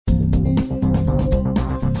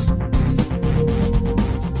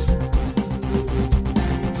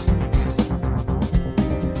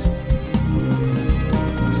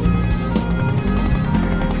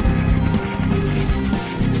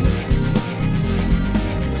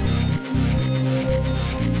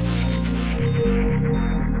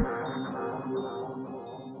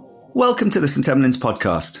Welcome to the St Emlyn's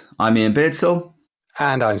podcast. I'm Ian Beardsall.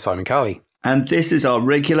 And I'm Simon Carley. And this is our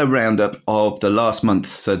regular roundup of the last month,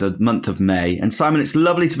 so the month of May. And Simon, it's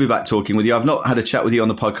lovely to be back talking with you. I've not had a chat with you on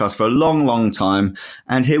the podcast for a long, long time.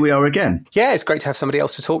 And here we are again. Yeah, it's great to have somebody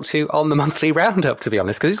else to talk to on the monthly roundup, to be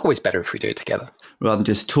honest, because it's always better if we do it together. Rather than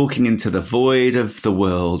just talking into the void of the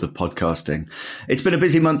world of podcasting. It's been a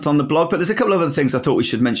busy month on the blog, but there's a couple of other things I thought we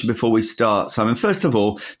should mention before we start, Simon. First of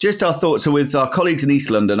all, just our thoughts are with our colleagues in East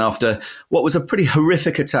London after what was a pretty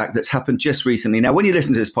horrific attack that's happened just recently. Now, when you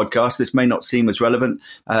listen to this podcast, this may not seem as relevant.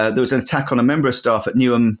 There was an attack on a member of staff at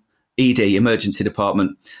Newham ED, Emergency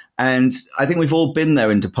Department. And I think we've all been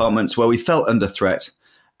there in departments where we felt under threat.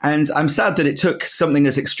 And I'm sad that it took something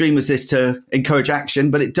as extreme as this to encourage action,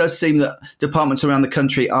 but it does seem that departments around the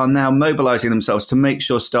country are now mobilising themselves to make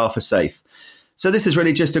sure staff are safe. So this is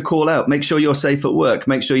really just a call out. Make sure you're safe at work.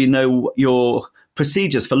 Make sure you know your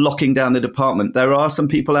procedures for locking down the department. There are some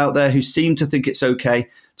people out there who seem to think it's okay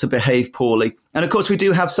to behave poorly. And of course, we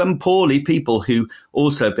do have some poorly people who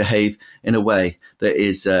also behave in a way that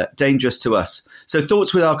is dangerous to us. So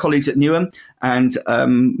thoughts with our colleagues at Newham, and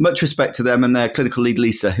much respect to them and their clinical lead,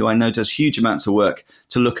 Lisa, who I know does huge amounts of work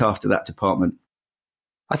to look after that department.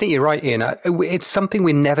 I think you're right, Ian. It's something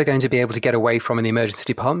we're never going to be able to get away from in the emergency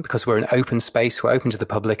department because we're an open space, we're open to the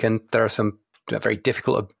public, and there are some very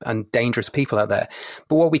difficult and dangerous people out there.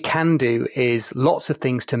 But what we can do is lots of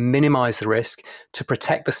things to minimize the risk, to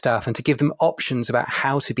protect the staff, and to give them options about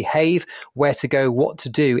how to behave, where to go, what to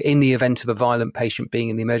do in the event of a violent patient being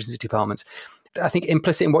in the emergency department. I think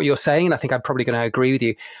implicit in what you're saying, and I think I'm probably going to agree with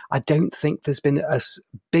you, I don't think there's been as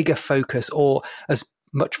big a focus or as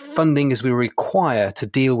much funding as we require to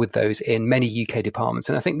deal with those in many UK departments.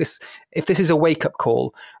 And I think if this is a wake-up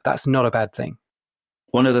call, that's not a bad thing.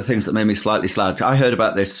 One of the things that made me slightly sad, I heard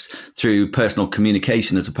about this through personal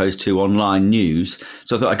communication as opposed to online news.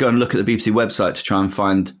 So I thought I'd go and look at the BBC website to try and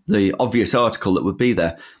find the obvious article that would be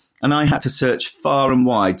there. And I had to search far and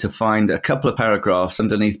wide to find a couple of paragraphs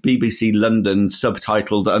underneath BBC London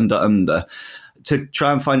subtitled Under, to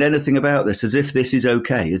try and find anything about this, as if this is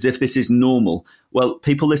okay, as if this is normal. Well,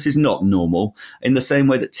 people, this is not normal, in the same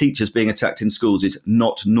way that teachers being attacked in schools is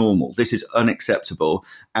not normal. This is unacceptable.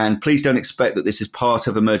 And please don't expect that this is part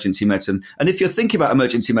of emergency medicine. And if you're thinking about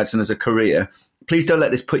emergency medicine as a career, please don't let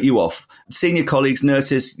this put you off. Senior colleagues,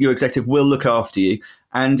 nurses, your executive will look after you.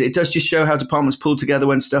 And it does just show how departments pull together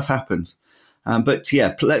when stuff happens. But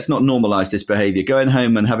yeah, let's not normalise this behaviour. Going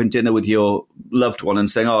home and having dinner with your loved one and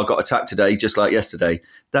saying, I got attacked today, just like yesterday,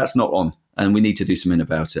 that's not on. And we need to do something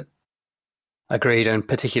about it. Agreed. And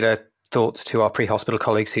particular thoughts to our pre-hospital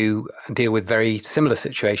colleagues who deal with very similar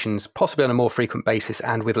situations, possibly on a more frequent basis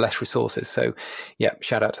and with less resources. So yeah,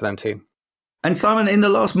 shout out to them too. And Simon, in the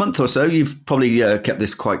last month or so, you've probably kept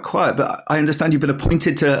this quite quiet, but I understand you've been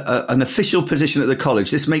appointed to an official position at the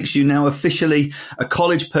college. This makes you now officially a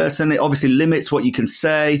college person. It obviously limits what you can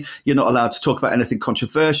say. You're not allowed to talk about anything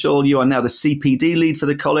controversial. You are now the CPD lead for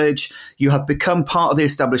the college. You have become part of the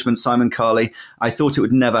establishment, Simon Carley. I thought it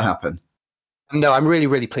would never happen. No, I'm really,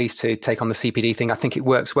 really pleased to take on the CPD thing. I think it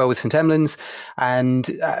works well with St Emlyn's and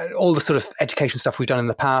all the sort of education stuff we've done in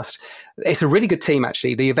the past. It's a really good team,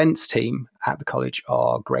 actually. The events team at the college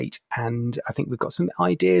are great. And I think we've got some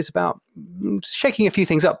ideas about shaking a few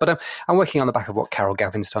things up. But I'm working on the back of what Carol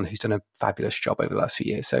Gavin's done, who's done a fabulous job over the last few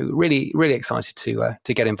years. So really, really excited to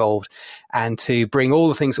get involved and to bring all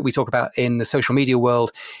the things that we talk about in the social media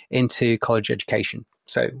world into college education.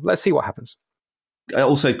 So let's see what happens.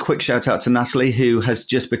 Also, quick shout out to Natalie, who has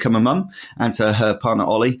just become a mum, and to her partner,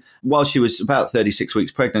 Ollie. While she was about 36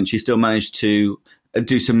 weeks pregnant, she still managed to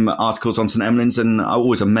do some articles on St Emlyn's, and I'm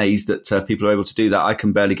always amazed that people are able to do that. I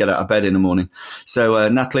can barely get out of bed in the morning. So,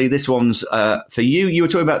 Natalie, this one's for you. You were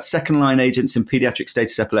talking about second-line agents in paediatric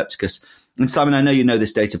status epilepticus. And Simon, I know you know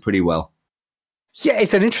this data pretty well. Yeah,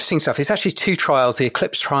 it's an interesting stuff. It's actually two trials, the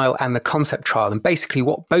Eclipse trial and the Concept trial. And basically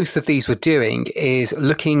what both of these were doing is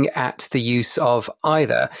looking at the use of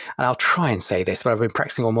either, and I'll try and say this, but I've been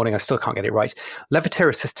practicing all morning, I still can't get it right,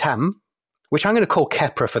 levetiracetam, which I'm going to call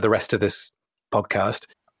Keppra for the rest of this podcast.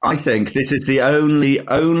 I think this is the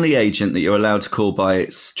only agent that you're allowed to call by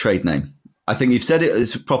its trade name. I think you've said it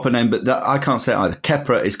as a proper name, but I can't say it either.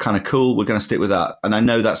 Keppra is kind of cool. We're going to stick with that. And I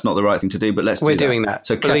know that's not the right thing to do, but we're doing that.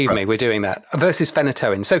 So believe me, we're doing that. Versus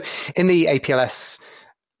phenytoin. So in the APLS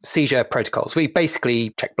seizure protocols, we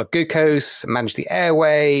basically check blood glucose, manage the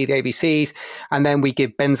airway, the ABCs, and then we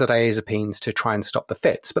give benzodiazepines to try and stop the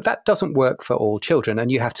fits. But that doesn't work for all children,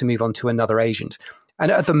 and you have to move on to another agent.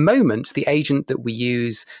 And at the moment, the agent that we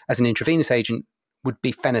use as an intravenous agent would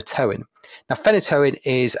be phenytoin. Now, phenytoin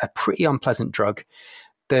is a pretty unpleasant drug.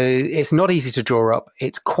 It's not easy to draw up.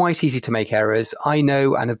 It's quite easy to make errors. I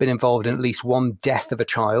know and have been involved in at least one death of a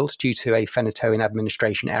child due to a phenytoin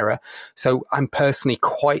administration error. So I'm personally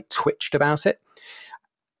quite twitched about it.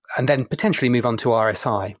 And then potentially move on to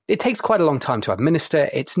RSI. It takes quite a long time to administer.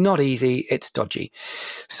 It's not easy. It's dodgy.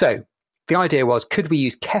 So the idea was, could we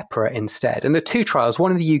use Keppra instead? And the two trials,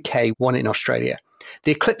 one in the UK, one in Australia.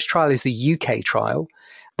 The Eclipse trial is the UK trial.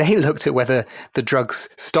 They looked at whether the drugs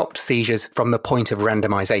stopped seizures from the point of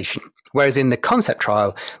randomization. Whereas in the Concept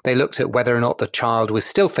trial, they looked at whether or not the child was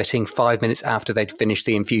still fitting 5 minutes after they'd finished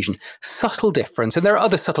the infusion. Subtle difference. And there are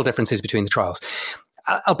other subtle differences between the trials.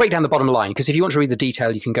 I'll break down the bottom line, because if you want to read the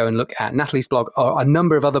detail, you can go and look at Natalie's blog or a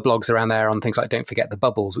number of other blogs around there on things like Don't Forget the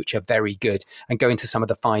Bubbles, which are very good, and go into some of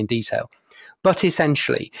the fine detail. But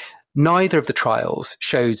essentially, neither of the trials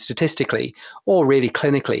showed statistically or really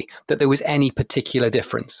clinically that there was any particular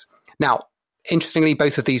difference. Now, interestingly,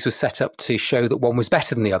 both of these were set up to show that one was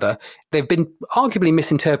better than the other. They've been arguably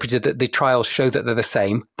misinterpreted that the trials show that they're the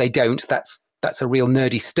same. They don't. That's a real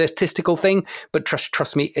nerdy statistical thing, but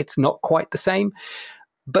trust me, it's not quite the same.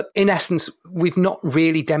 But in essence, we've not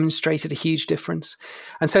really demonstrated a huge difference.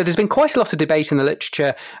 And so there's been quite a lot of debate in the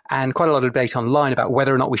literature and quite a lot of debate online about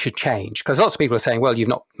whether or not we should change. Because lots of people are saying, well, you've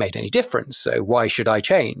not made any difference, so why should I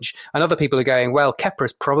change? And other people are going, well, Keppra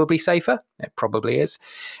is probably safer. It probably is.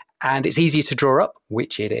 And it's easier to draw up,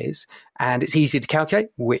 which it is. And it's easier to calculate,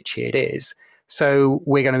 which it is. So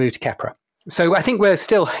we're going to move to Keppra. So I think we're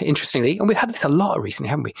still, interestingly, and we've had this a lot recently,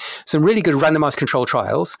 haven't we? Some really good randomized control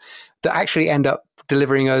trials that actually end up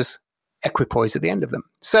delivering us equipoise at the end of them.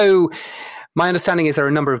 So my understanding is there are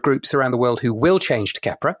a number of groups around the world who will change to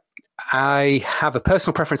Keppra. I have a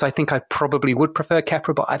personal preference. I think I probably would prefer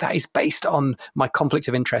Keppra, but that is based on my conflict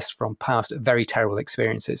of interest from past very terrible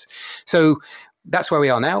experiences. So that's where we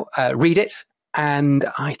are now. Read it, and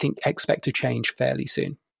I think expect to change fairly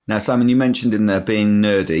soon. Now, Simon, you mentioned in there being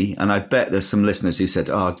nerdy, and I bet there's some listeners who said,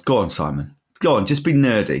 oh, go on, Simon. Go on, just be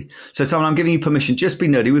nerdy. So, Simon, I'm giving you permission, just be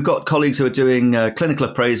nerdy. We've got colleagues who are doing clinical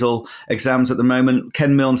appraisal exams at the moment.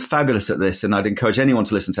 Ken Milne's fabulous at this, and I'd encourage anyone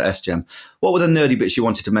to listen to SGEM. What were the nerdy bits you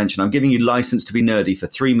wanted to mention? I'm giving you license to be nerdy for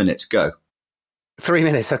 3 minutes. Go. 3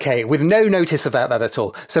 minutes, okay, with no notice about that at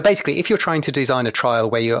all. So basically, if you're trying to design a trial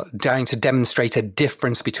where you're trying to demonstrate a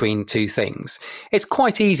difference between two things, it's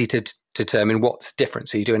quite easy to determine what's different.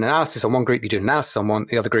 So you do an analysis on one group, you do an analysis on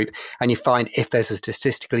the other group, and you find if there's a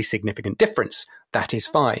statistically significant difference. That is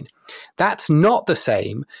fine. That's not the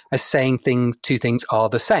same as saying two things are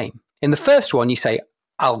the same. In the first one, you say,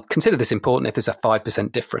 I'll consider this important if there's a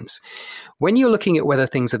 5% difference. When you're looking at whether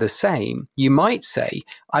things are the same, you might say,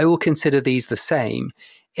 I will consider these the same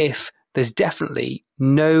if there's definitely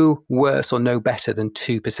no worse or no better than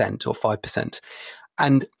 2% or 5%.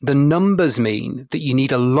 And the numbers mean that you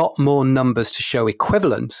need a lot more numbers to show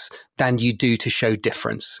equivalence than you do to show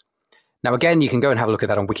difference. Now, again, you can go and have a look at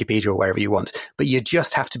that on Wikipedia or wherever you want, but you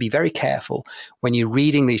just have to be very careful when you're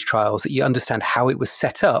reading these trials that you understand how it was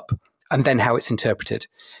set up and then how it's interpreted.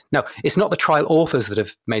 Now, it's not the trial authors that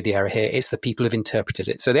have made the error here, it's the people who've interpreted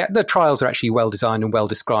it. So the trials are actually well designed and well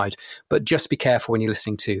described, but just be careful when you're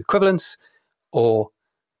listening to equivalence or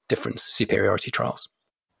difference, superiority trials.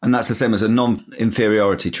 And that's the same as a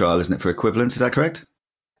non-inferiority trial, isn't it, for equivalence? Is that correct?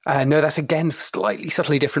 No, that's again slightly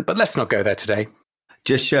subtly different, but let's not go there today.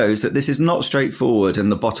 Just shows that this is not straightforward,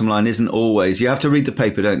 and the bottom line isn't always. You have to read the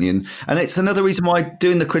paper, don't you? And it's another reason why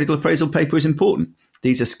doing the critical appraisal paper is important.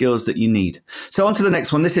 These are skills that you need. So on to the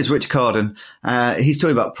next one. This is Rich Carden. He's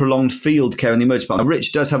talking about prolonged field care in the emergency department.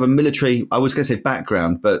 Rich does have a military, I was going to say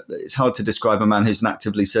background, but it's hard to describe a man who's an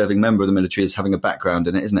actively serving member of the military as having a background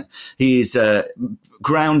in it, isn't it? He is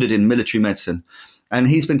grounded in military medicine. And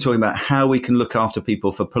he's been talking about how we can look after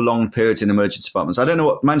people for prolonged periods in emergency departments. I don't know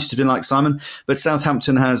what Manchester's been like, Simon, but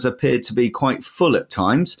Southampton has appeared to be quite full at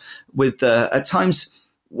times, with at times,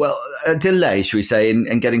 well, a delay, should we say,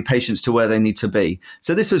 in getting patients to where they need to be.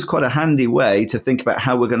 So this was quite a handy way to think about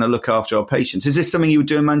how we're going to look after our patients. Is this something you would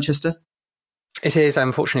do in Manchester? It is.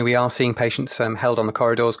 Unfortunately, we are seeing patients held on the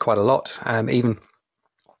corridors quite a lot, even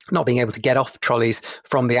not being able to get off trolleys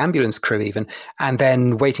from the ambulance crew even, and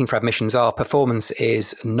then waiting for admissions. Our performance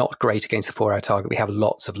is not great against the 4-hour target. We have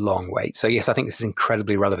lots of long waits. So yes, I think this is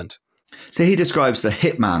incredibly relevant. So he describes the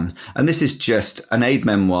Hitman, and this is just an aid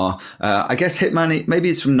memoir. I guess Hitman, maybe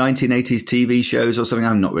it's from 1980s TV shows or something.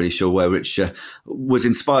 I'm not really sure where Rich was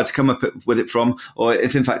inspired to come up with it from, or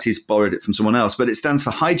if in fact he's borrowed it from someone else. But it stands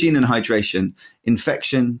for hygiene and hydration,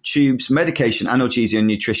 infection, tubes, medication, analgesia, and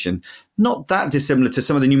nutrition. Not that dissimilar to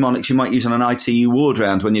some of the mnemonics you might use on an ITU ward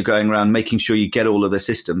round when you're going around making sure you get all of the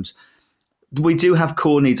systems. we do have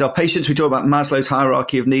core needs. Our patients, we talk about Maslow's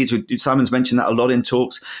hierarchy of needs. Simon's mentioned that a lot in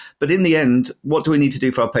talks. But in the end, what do we need to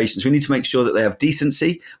do for our patients? We need to make sure that they have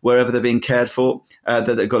decency wherever they're being cared for, that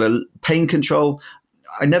they've got a pain control.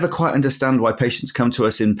 I never quite understand why patients come to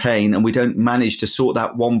us in pain and we don't manage to sort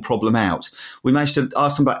that one problem out. We manage to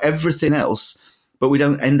ask them about everything else, but we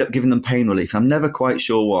don't end up giving them pain relief. I'm never quite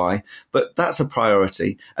sure why, but that's a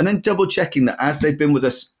priority. And then double checking that as they've been with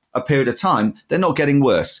us a period of time, they're not getting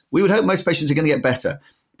worse. We would hope most patients are going to get better,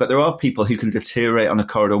 but there are people who can deteriorate on a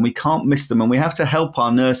corridor and we can't miss them. And we have to help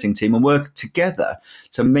our nursing team and work together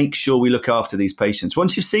to make sure we look after these patients.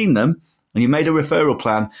 Once you've seen them and you've made a referral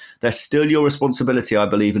plan, they're still your responsibility, I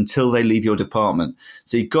believe, until they leave your department.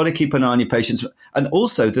 So you've got to keep an eye on your patients. And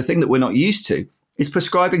also the thing that we're not used to is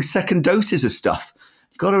prescribing second doses of stuff.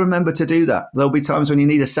 You've got to remember to do that. There'll be times when you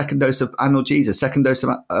need a second dose of analgesic, a second dose of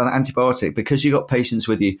an antibiotic, because you've got patients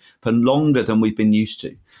with you for longer than we've been used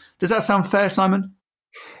to. Does that sound fair, Simon?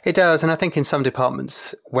 It does. And I think in some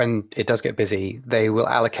departments, when it does get busy, they will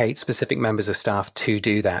allocate specific members of staff to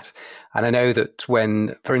do that. And I know that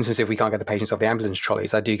when, for instance, if we can't get the patients off the ambulance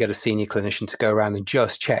trolleys, I do get a senior clinician to go around and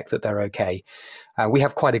just check that they're okay. We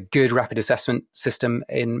have quite a good rapid assessment system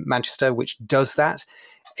in Manchester, which does that.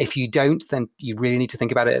 If you don't, then you really need to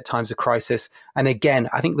think about it at times of crisis. And again,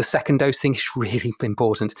 I think the second dose thing is really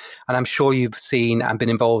important. And I'm sure you've seen and been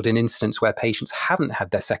involved in incidents where patients haven't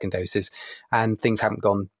had their second doses and things haven't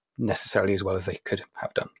gone necessarily as well as they could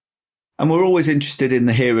have done. And we're always interested in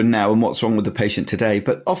the here and now and what's wrong with the patient today,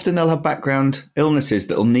 but often they'll have background illnesses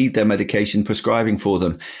that will need their medication prescribing for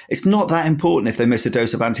them. It's not that important if they miss a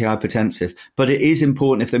dose of antihypertensive, but it is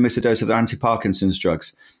important if they miss a dose of their anti-Parkinson's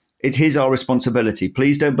drugs. It is our responsibility.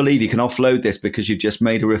 Please don't believe you can offload this because you've just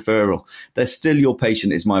made a referral. They're still your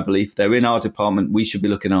patient, is my belief. They're in our department. We should be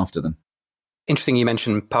looking after them. Interesting you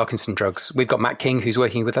mentioned Parkinson drugs. We've got Matt King, who's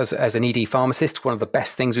working with us as an ED pharmacist, one of the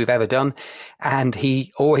best things we've ever done. And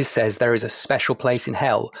he always says there is a special place in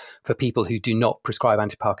hell for people who do not prescribe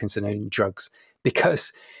anti-Parkinson drugs,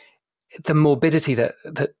 because the morbidity that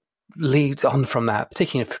leads on from that,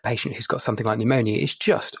 particularly for a patient who's got something like pneumonia, is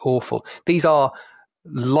just awful. These are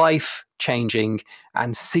life-changing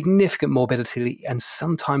and significant morbidity and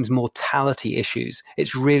sometimes mortality issues.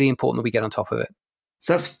 It's really important that we get on top of it.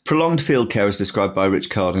 So that's prolonged field care as described by Rich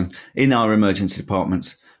Carden in our emergency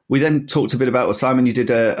departments. We then talked a bit about, well, Simon, you did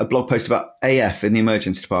a blog post about AF in the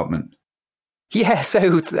emergency department. Yeah,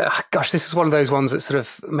 so, gosh, this is one of those ones that sort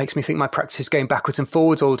of makes me think my practice is going backwards and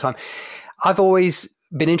forwards all the time. I've always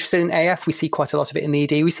been interested in AF. We see quite a lot of it in the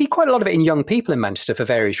ED. We see quite a lot of it in young people in Manchester for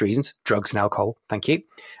various reasons, drugs and alcohol, thank you.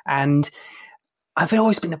 And I've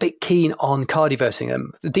always been a bit keen on cardioversing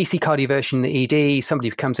them. The DC cardioversion in the ED, somebody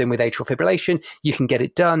who comes in with atrial fibrillation, you can get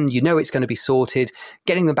it done. You know it's going to be sorted.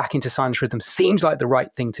 Getting them back into sinus rhythm seems like the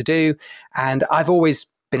right thing to do. And I've always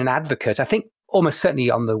been an advocate, I think almost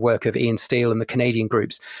certainly on the work of Ian Steele and the Canadian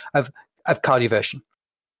groups, of cardioversion.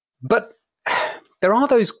 But there are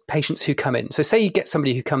those patients who come in. So say you get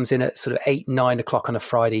somebody who comes in at sort of 8, 9 o'clock on a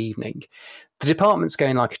Friday evening. The department's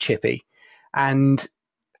going like a chippy. And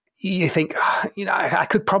you think, I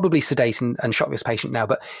could probably sedate and shock this patient now.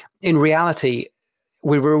 But in reality,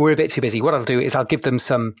 we're a bit too busy. What I'll do is I'll give them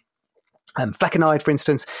some flecainide, for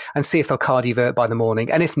instance, and see if they'll cardiovert by the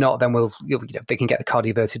morning. And if not, then they can get the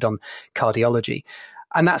cardioverted on cardiology.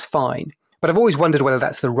 And that's fine. But I've always wondered whether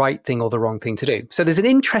that's the right thing or the wrong thing to do. So there's an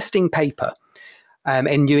interesting paper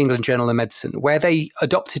in New England Journal of Medicine, where they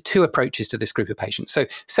adopted 2 approaches to this group of patients. So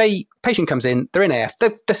say patient comes in, they're in AF,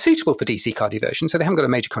 they're suitable for DC cardioversion, so they haven't got a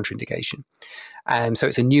major contraindication. So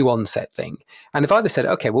it's a new onset thing. And they've either said,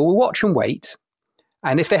 okay, well, we'll watch and wait.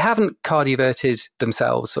 And if they haven't cardioverted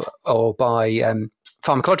themselves or by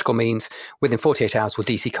pharmacological means, within 48 hours, we'll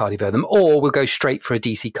DC cardiovert them, or we'll go straight for a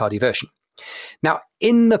DC cardioversion. Now,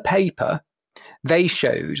 in the paper, they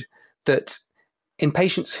showed that in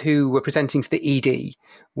patients who were presenting to the ED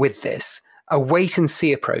with this, a wait and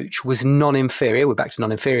see approach was non-inferior, we're back to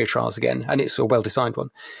non-inferior trials again, and it's a well-designed one,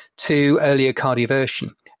 to earlier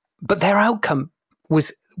cardioversion. But their outcome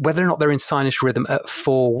was whether or not they're in sinus rhythm at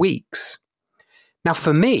 4 weeks. Now,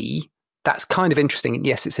 for me, that's kind of interesting, and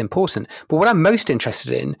yes, it's important. But what I'm most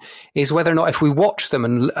interested in is whether or not if we watch them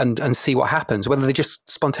and see what happens, whether they just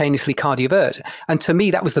spontaneously cardiovert. And to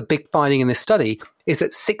me, that was the big finding in this study, is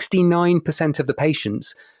that 69% of the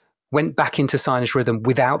patients went back into sinus rhythm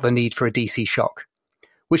without the need for a DC shock,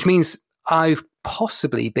 which means I've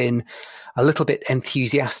possibly been a little bit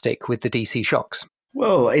enthusiastic with the DC shocks.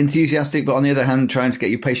 Well, enthusiastic, but on the other hand, trying to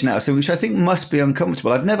get your patient out of something which I think must be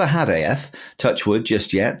uncomfortable. I've never had AF, touch wood,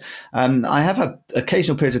 just yet. I have had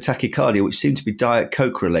occasional periods of tachycardia, which seem to be Diet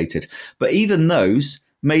Coke related. But even those,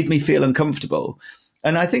 made me feel uncomfortable.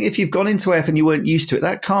 And I think if you've gone into AF and you weren't used to it,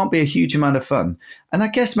 that can't be a huge amount of fun. And I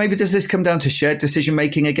guess maybe does this come down to shared decision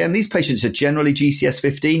making again? These patients are generally GCS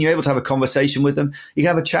 15. You're able to have a conversation with them. You can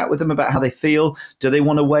have a chat with them about how they feel. Do they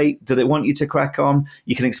want to wait? Do they want you to crack on?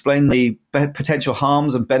 You can explain the potential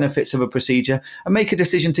harms and benefits of a procedure and make a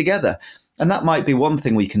decision together. And that might be one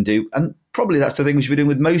thing we can do. And probably that's the thing we should be doing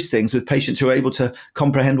with most things with patients who are able to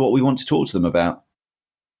comprehend what we want to talk to them about.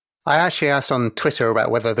 I actually asked on Twitter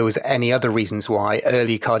about whether there was any other reasons why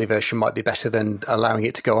early cardioversion might be better than allowing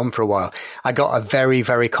it to go on for a while. I got a very,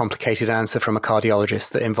 very complicated answer from a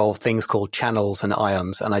cardiologist that involved things called channels and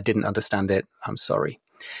ions, and I didn't understand it. I'm sorry.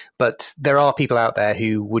 But there are people out there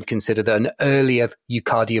who would consider that an earlier you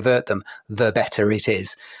cardiovert them, the better it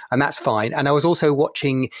is. And that's fine. And I was also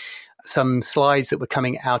watching some slides that were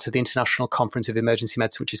coming out of the International Conference of Emergency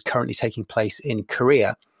Medicine, which is currently taking place in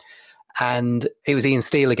Korea. And it was Ian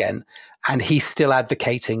Steele again, and he's still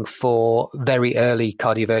advocating for very early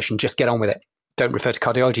cardioversion. Just get on with it. Don't refer to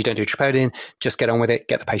cardiology, don't do troponin, just get on with it,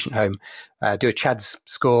 get the patient home. Do a CHADS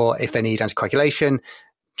score if they need anticoagulation,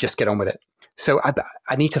 just get on with it. So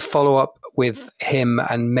I need to follow up with him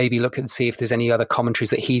and maybe look and see if there's any other commentaries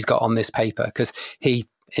that he's got on this paper, because he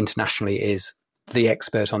internationally is the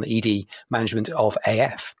expert on ED management of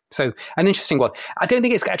AF. So an interesting one. I don't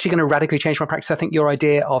think it's actually going to radically change my practice. I think your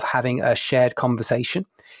idea of having a shared conversation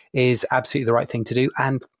is absolutely the right thing to do.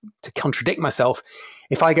 And to contradict myself,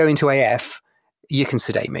 if I go into AF, you can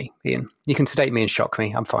sedate me, Ian. You can sedate me and shock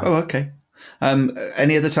me. I'm fine. Oh, okay.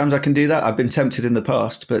 Any other times I can do that? I've been tempted in the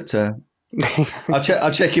past, but I'll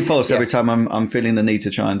check your pulse every time I'm feeling the need to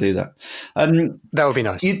try and do that. That would be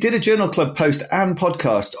nice. You did a Journal Club post and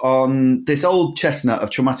podcast on this old chestnut of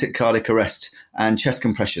traumatic cardiac arrest and chest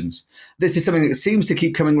compressions. This is something that seems to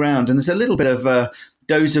keep coming around, and there's a little bit of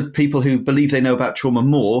those of people who believe they know about trauma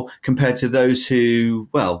more compared to those who,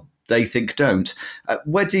 well, they think don't.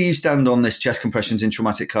 Where do you stand on this chest compressions in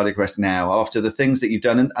traumatic cardiac arrest now after the things that you've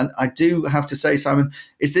done? And I do have to say, Simon,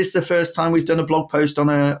 is this the first time we've done a blog post on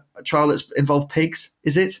a trial that's involved pigs?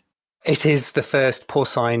 Is it? It is the first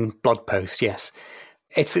porcine blog post, yes.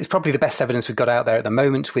 It's probably the best evidence we've got out there at the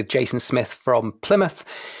moment with Jason Smith from Plymouth.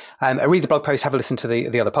 Read the blog post, have a listen to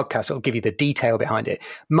the other podcast. It'll give you the detail behind it.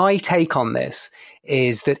 My take on this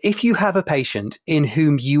is that if you have a patient in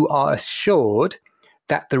whom you are assured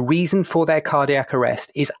that the reason for their cardiac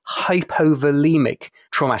arrest is hypovolemic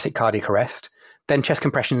traumatic cardiac arrest, then chest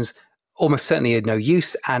compressions almost certainly are no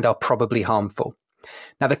use and are probably harmful.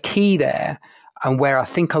 Now, the key there, and where I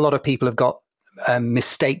think a lot of people have got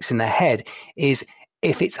mistakes in their head, is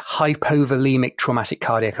if it's hypovolemic traumatic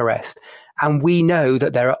cardiac arrest. And we know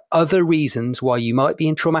that there are other reasons why you might be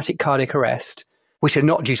in traumatic cardiac arrest which are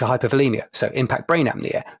not due to hypovolemia. So impact brain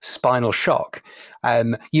apnea, spinal shock.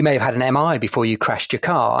 You may have had an MI before you crashed your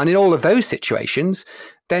car. And in all of those situations,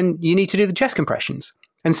 then you need to do the chest compressions.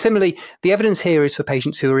 And similarly, the evidence here is for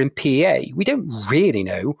patients who are in PEA. We don't really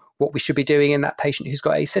know what we should be doing in that patient who's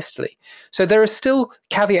got asystole. So there are still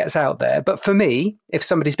caveats out there. But for me, if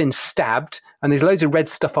somebody's been stabbed and there's loads of red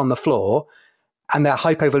stuff on the floor and they're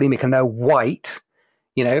hypovolemic and they're white,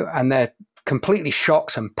 and they're completely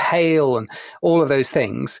shocked and pale and all of those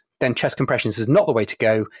things, then chest compressions is not the way to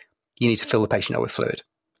go. You need to fill the patient up with fluid.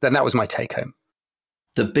 Then that was my take home.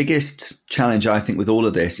 The biggest challenge, I think, with all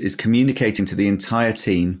of this is communicating to the entire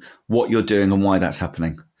team what you're doing and why that's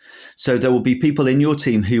happening. So there will be people in your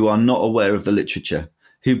team who are not aware of the literature,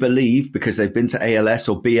 who believe, because they've been to ALS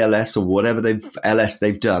or BLS or whatever LS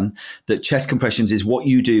they've done, that chest compressions is what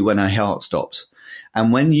you do when a heart stops.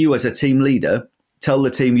 And when you, as a team leader, tell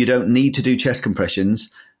the team you don't need to do chest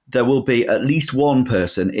compressions, there will be at least one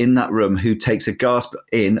person in that room who takes a gasp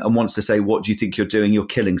in and wants to say, what do you think you're doing? You're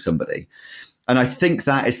killing somebody. And I think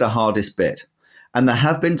that is the hardest bit. And there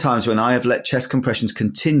have been times when I have let chest compressions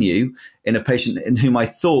continue in a patient in whom I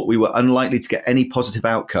thought we were unlikely to get any positive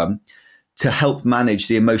outcome to help manage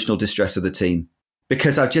the emotional distress of the team.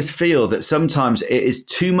 Because I just feel that sometimes it is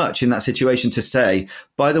too much in that situation to say,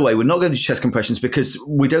 by the way, we're not going to do chest compressions because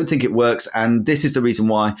we don't think it works. And this is the reason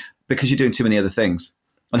why, because you're doing too many other things.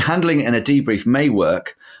 And handling it in a debrief may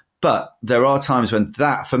work, but there are times when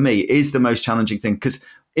that, for me, is the most challenging thing. Because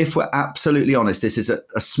if we're absolutely honest, this is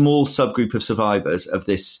a small subgroup of survivors of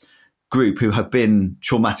this group who have been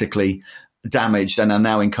traumatically damaged and are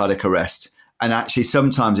now in cardiac arrest. And actually,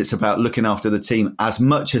 sometimes it's about looking after the team as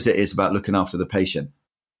much as it is about looking after the patient.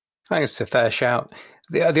 I think it's a fair shout.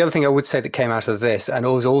 The other thing I would say that came out of this, and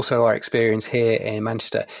was also our experience here in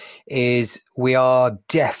Manchester, is we are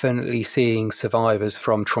definitely seeing survivors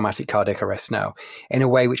from traumatic cardiac arrest now in a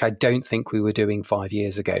way which I don't think we were doing 5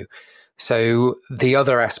 years ago. So the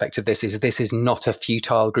other aspect of this is not a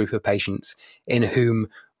futile group of patients in whom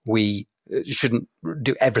we shouldn't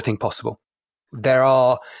do everything possible. There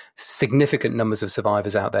are significant numbers of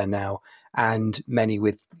survivors out there now, and many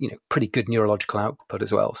with pretty good neurological output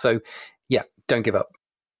as well. So yeah, don't give up.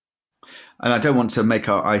 And I don't want to make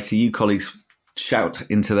our ICU colleagues shout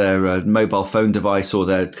into their mobile phone device or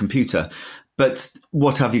their computer, but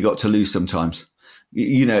what have you got to lose sometimes?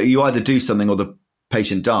 You either do something or the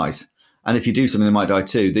patient dies. And if you do something, they might die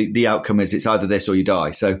too. The outcome is it's either this or you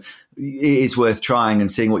die. So it is worth trying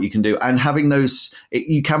and seeing what you can do. And having those,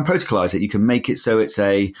 you can protocolize it. You can make it so it's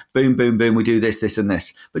a boom, boom, boom, we do this, this, and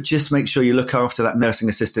this. But just make sure you look after that nursing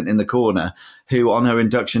assistant in the corner who on her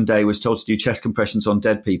induction day was told to do chest compressions on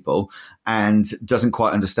dead people and doesn't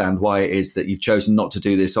quite understand why it is that you've chosen not to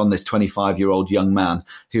do this on this 25-year-old young man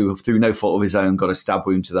who, through no fault of his own, got a stab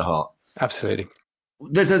wound to the heart. Absolutely.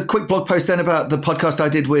 There's a quick blog post then about the podcast I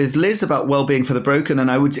did with Liz about wellbeing for the broken. And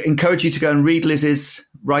I would encourage you to go and read Liz's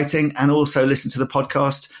writing and also listen to the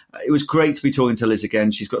podcast. It was great to be talking to Liz again.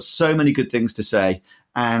 She's got so many good things to say.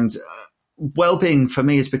 And wellbeing for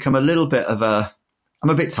me has become a little bit of I'm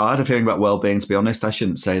a bit tired of hearing about well-being, to be honest. I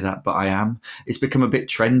shouldn't say that, but I am. It's become a bit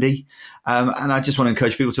trendy. And I just want to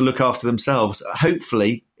encourage people to look after themselves.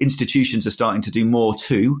 Hopefully, institutions are starting to do more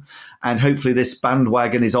too. And hopefully this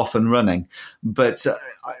bandwagon is off and running. But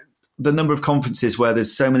the number of conferences where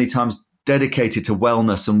there's so many times dedicated to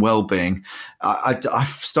wellness and well-being, I'm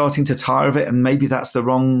starting to tire of it. And maybe that's the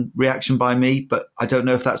wrong reaction by me, but I don't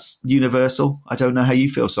know if that's universal. I don't know how you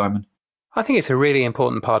feel, Simon. I think it's a really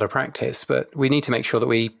important part of practice, but we need to make sure that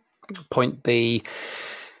we point the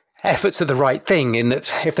efforts at the right thing, in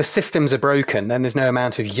that if the systems are broken, then there's no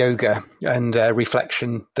amount of yoga and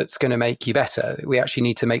reflection that's going to make you better. We actually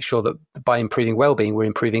need to make sure that by improving well-being, we're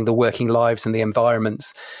improving the working lives and the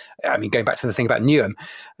environments. I mean, going back to the thing about Newham,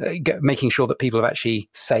 making sure that people are actually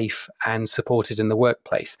safe and supported in the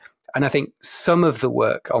workplace. And I think some of the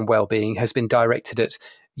work on well-being has been directed at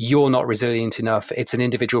you're not resilient enough. It's an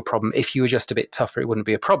individual problem. If you were just a bit tougher, it wouldn't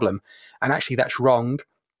be a problem. And actually, that's wrong.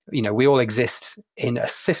 We all exist in a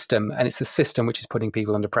system, and it's the system which is putting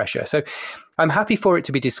people under pressure. So I'm happy for it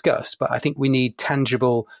to be discussed, but I think we need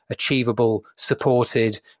tangible, achievable,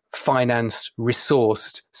 supported, financed,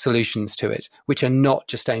 resourced solutions to it, which are not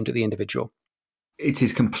just aimed at the individual. It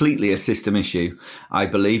is completely a system issue, I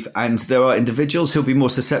believe. And there are individuals who'll be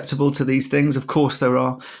more susceptible to these things. Of course there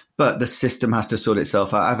are, but the system has to sort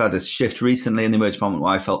itself out. I've had a shift recently in the emergency department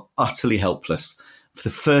where I felt utterly helpless. For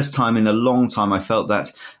the first time in a long time, I felt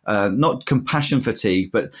that not compassion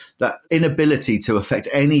fatigue, but that inability to affect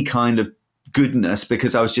any kind of goodness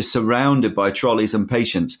because I was just surrounded by trolleys and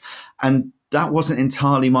patients. And that wasn't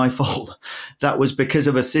entirely my fault. That was because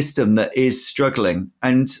of a system that is struggling.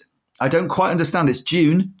 And I don't quite understand. It's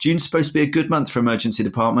June. June's supposed to be a good month for emergency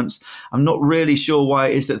departments. I'm not really sure why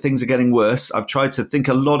it is that things are getting worse. I've tried to think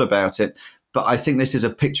a lot about it, but I think this is a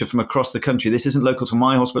picture from across the country. This isn't local to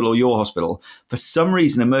my hospital or your hospital. For some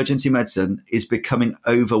reason, emergency medicine is becoming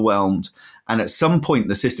overwhelmed. And at some point,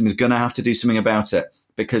 the system is going to have to do something about it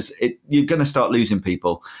because you're going to start losing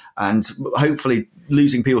people and hopefully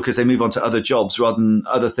losing people because they move on to other jobs rather than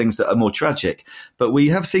other things that are more tragic. But we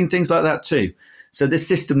have seen things like that too. So this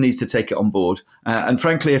system needs to take it on board. And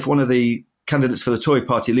frankly, if one of the candidates for the Tory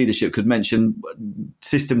party leadership could mention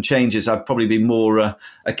system changes, I'd probably be more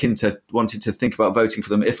akin to wanting to think about voting for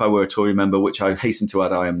them if I were a Tory member, which I hasten to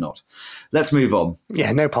add I am not. Let's move on.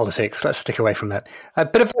 Yeah, no politics. Let's stick away from that. A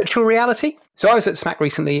bit of virtual reality. So I was at SMAC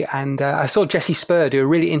recently and I saw Jesse Spur do a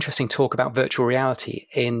really interesting talk about virtual reality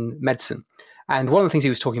in medicine. And one of the things he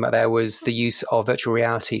was talking about there was the use of virtual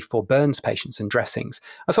reality for burns patients and dressings.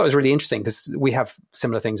 I thought it was really interesting because we have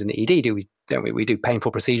similar things in the ED, don't we? We do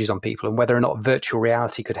painful procedures on people and whether or not virtual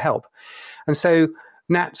reality could help. And so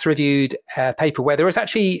NATS reviewed a paper where there was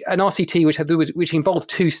actually an RCT which involved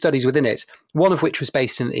two studies within it, one of which was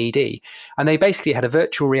based in ED. And they basically had a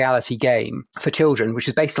virtual reality game for children, which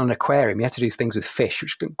is based on an aquarium. You had to do things with fish,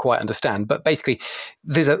 which I didn't quite understand. But basically,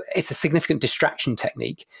 it's a significant distraction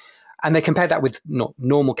technique. And they compared that with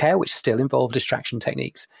normal care, which still involved distraction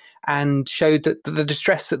techniques, and showed that the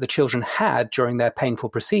distress that the children had during their painful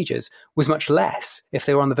procedures was much less if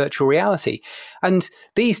they were on the virtual reality. And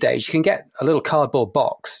these days, you can get a little cardboard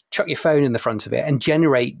box, chuck your phone in the front of it, and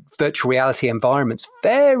generate virtual reality environments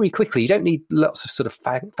very quickly. You don't need lots of sort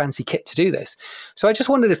of fancy kit to do this. So I just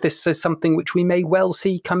wondered if this is something which we may well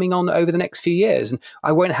see coming on over the next few years. And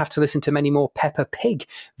I won't have to listen to many more Peppa Pig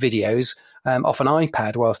videos off an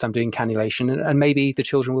iPad whilst I'm doing cannulation, and maybe the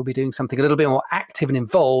children will be doing something a little bit more active and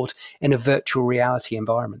involved in a virtual reality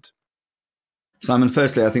environment. Simon,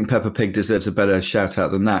 firstly, I think Peppa Pig deserves a better shout out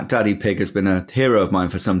than that. Daddy Pig has been a hero of mine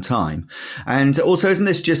for some time. And also, isn't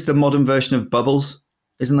this just the modern version of Bubbles?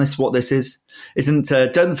 Isn't this what this is?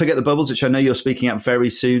 Don't forget the Bubbles, which I know you're speaking at very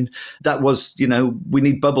soon. That was, we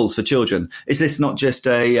need bubbles for children. Is this not just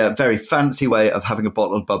a very fancy way of having a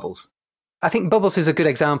bottle of bubbles? I think Bubbles is a good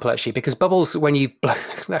example, actually, because Bubbles, when you blow,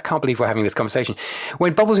 I can't believe we're having this conversation.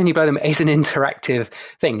 When you blow them, is an interactive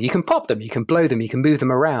thing. You can pop them, you can blow them, you can move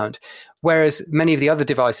them around. Whereas many of the other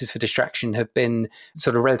devices for distraction have been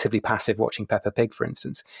sort of relatively passive, watching Peppa Pig, for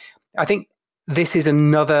instance. I think this is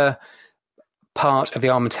another part of the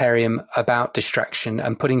armamentarium about distraction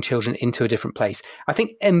and putting children into a different place. I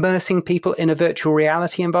think immersing people in a virtual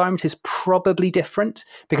reality environment is probably different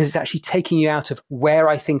because it's actually taking you out of where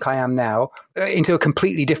I think I am now into a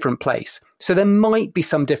completely different place. So there might be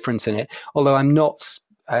some difference in it, although I'm not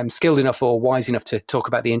skilled enough or wise enough to talk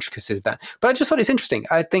about the intricacies of that. But I just thought it's interesting.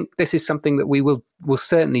 I think this is something that we will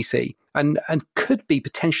certainly see and could be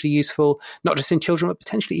potentially useful, not just in children, but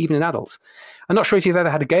potentially even in adults. I'm not sure if you've ever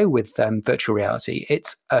had a go with virtual reality.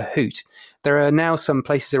 It's a hoot. There are now some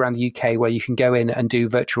places around the UK where you can go in and do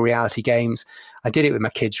virtual reality games. I did it with my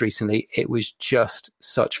kids recently. It was just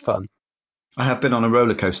such fun. I have been on a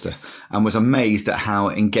roller coaster and was amazed at how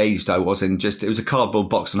engaged I was in it was a cardboard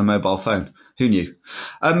box on a mobile phone. Who knew?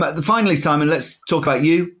 Finally, Simon, let's talk about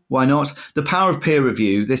you. Why not? The power of peer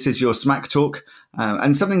review. This is your Smack Talk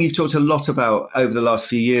and something you've talked a lot about over the last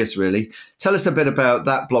few years, really. Tell us a bit about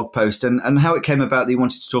that blog post and how it came about that you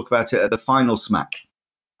wanted to talk about it at the final Smack.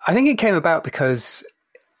 I think it came about because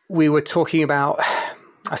we were talking about,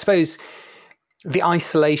 I suppose, the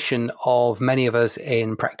isolation of many of us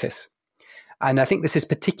in practice. And I think this is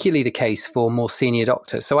particularly the case for more senior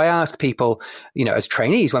doctors. So I ask people, as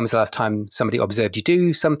trainees, when was the last time somebody observed you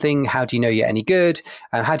do something? How do you know you're any good?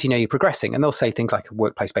 How do you know you're progressing? And they'll say things like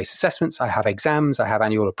workplace-based assessments. I have exams. I have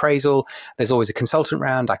annual appraisal. There's always a consultant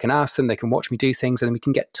round. I can ask them. They can watch me do things and then we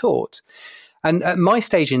can get taught. And at my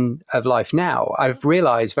stage of life now, I've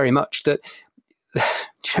realized very much that, do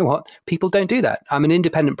you know what? People don't do that. I'm an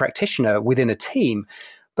independent practitioner within a team.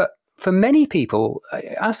 For many people,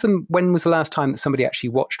 ask them when was the last time that somebody actually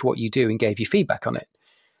watched what you do and gave you feedback on it.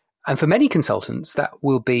 And for many consultants, that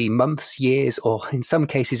will be months, years, or in some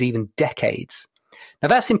cases, even decades. Now,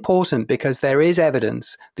 that's important because there is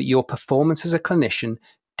evidence that your performance as a clinician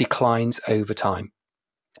declines over time.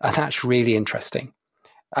 And that's really interesting.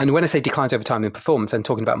 And when I say declines over time in performance, I'm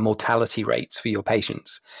talking about mortality rates for your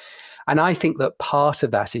patients. And I think that part of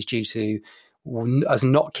that is due to us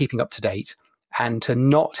not keeping up to date and to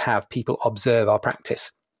not have people observe our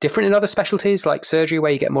practice. Different in other specialties like surgery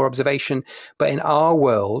where you get more observation, but in our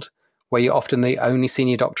world where you're often the only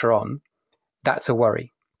senior doctor on, that's a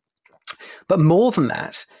worry. But more than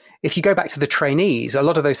that, if you go back to the trainees, a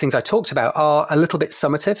lot of those things I talked about are a little bit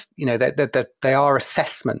summative. They are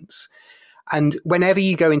assessments. And whenever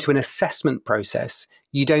you go into an assessment process,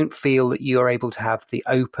 you don't feel that you're able to have the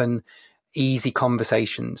open, easy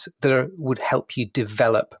conversations that would help you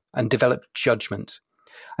develop judgment.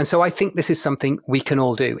 And so I think this is something we can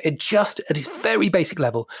all do. It just, at its very basic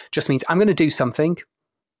level, just means I'm going to do something,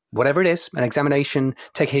 whatever it is, an examination,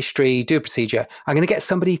 take history, do a procedure. I'm going to get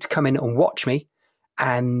somebody to come in and watch me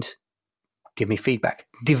and give me feedback,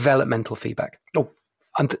 developmental feedback. Oh,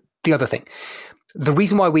 and the other thing, the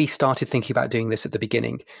reason why we started thinking about doing this at the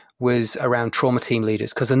beginning was around trauma team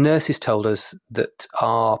leaders, because the nurses told us that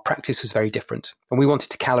our practice was very different and we wanted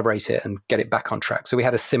to calibrate it and get it back on track. So we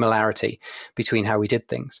had a similarity between how we did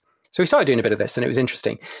things. So we started doing a bit of this and it was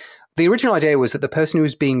interesting. The original idea was that the person who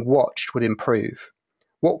was being watched would improve.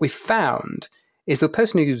 What we found is the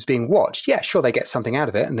person who was being watched, yeah, sure, they get something out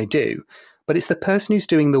of it and they do, but it's the person who's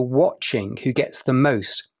doing the watching who gets the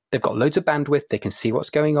most. They've got loads of bandwidth. They can see what's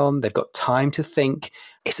going on. They've got time to think.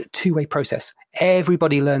 It's a two-way process.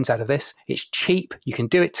 Everybody learns out of this. It's cheap. You can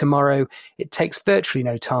do it tomorrow. It takes virtually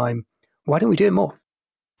no time. Why don't we do it more?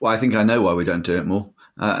 Well, I think I know why we don't do it more.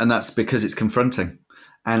 And that's because it's confronting.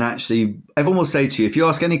 And actually, everyone will say to you, if you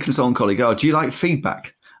ask any consultant colleague, oh, do you like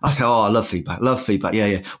feedback? I say, oh, I love feedback. Love feedback.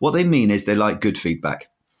 Yeah. What they mean is they like good feedback.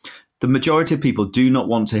 The majority of people do not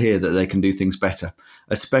want to hear that they can do things better,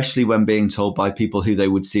 especially when being told by people who they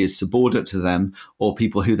would see as subordinate to them or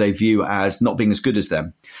people who they view as not being as good as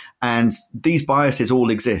them. And these biases all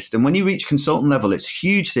exist. And when you reach consultant level, it's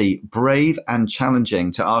hugely brave and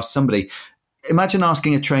challenging to ask somebody. Imagine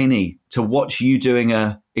asking a trainee to watch you doing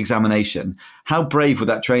a examination. How brave would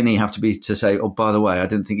that trainee have to be to say, oh, by the way, I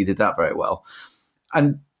didn't think you did that very well.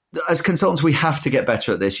 And as consultants, we have to get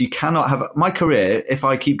better at this. You cannot have my career, if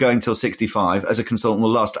I keep going till 65 as a consultant,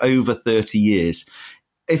 will last over 30 years.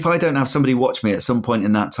 If I don't have somebody watch me at some point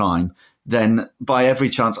in that time then by every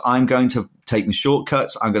chance, I'm going to take the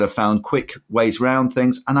shortcuts. I'm going to find quick ways around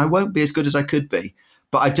things, and I won't be as good as I could be.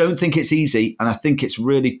 But I don't think it's easy, and I think it's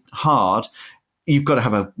really hard. You've got to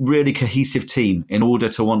have a really cohesive team in order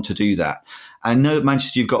to want to do that. I know at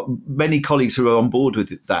Manchester you've got many colleagues who are on board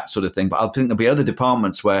with that sort of thing, but I think there'll be other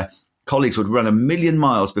departments where colleagues would run a million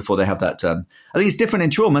miles before they have that done. I think it's different in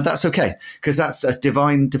trauma. That's okay, because that's a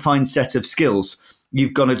defined set of skills.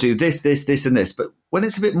 You've got to do this, this, this, and this. But when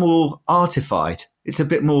it's a bit more artified, it's a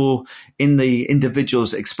bit more in the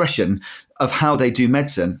individual's expression of how they do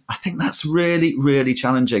medicine, I think that's really, really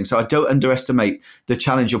challenging. So I don't underestimate the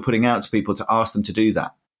challenge you're putting out to people to ask them to do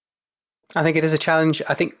that. I think it is a challenge.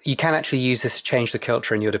 I think you can actually use this to change the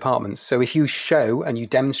culture in your departments. So if you show and you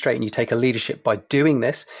demonstrate and you take a leadership by doing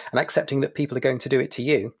this and accepting that people are going to do it to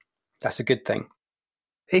you, that's a good thing.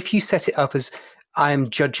 If you set it up as, I am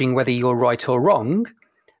judging whether you're right or wrong,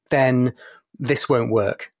 then this won't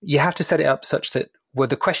work. You have to set it up such that where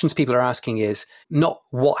the questions people are asking is not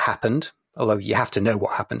what happened, although you have to know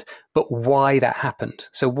what happened, but why that happened.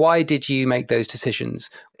 So why did you make those decisions?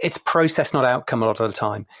 It's process, not outcome a lot of the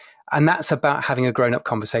time. And that's about having a grown-up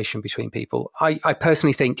conversation between people. I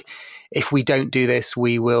personally think if we don't do this,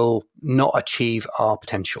 we will not achieve our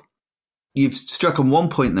potential. You've struck on one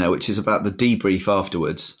point there, which is about the debrief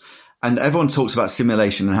afterwards. And everyone talks about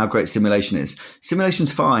simulation and how great simulation is.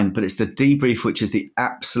 Simulation's fine, but it's the debrief which is the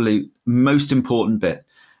absolute most important bit.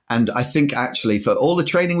 And I think actually for all the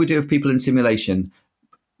training we do of people in simulation,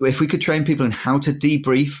 if we could train people in how to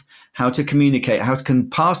debrief, how to communicate, how to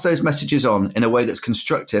pass those messages on in a way that's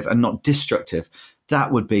constructive and not destructive,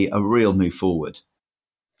 that would be a real move forward.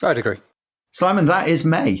 I'd agree. Simon, that is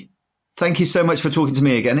May. Thank you so much for talking to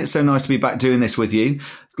me again. It's so nice to be back doing this with you.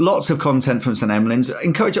 Lots of content from St Emlyn's.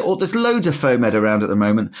 Encourage you all. There's loads of FOAMed around at the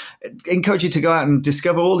moment. Encourage you to go out and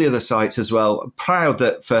discover all the other sites as well. I'm proud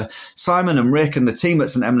that for Simon and Rick and the team at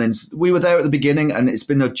St Emlyn's, we were there at the beginning, and it's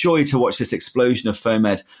been a joy to watch this explosion of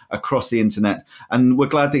FOAMed across the internet. And we're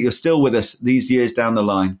glad that you're still with us these years down the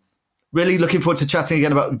line. Really looking forward to chatting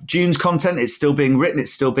again about June's content. It's still being written.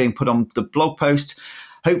 It's still being put on the blog post.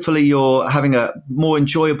 Hopefully you're having a more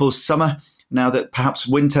enjoyable summer now that perhaps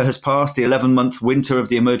winter has passed, the 11-month winter of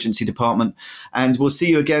the emergency department. And we'll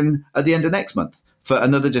see you again at the end of next month for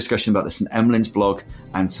another discussion about the St Emlyn's blog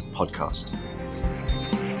and podcast.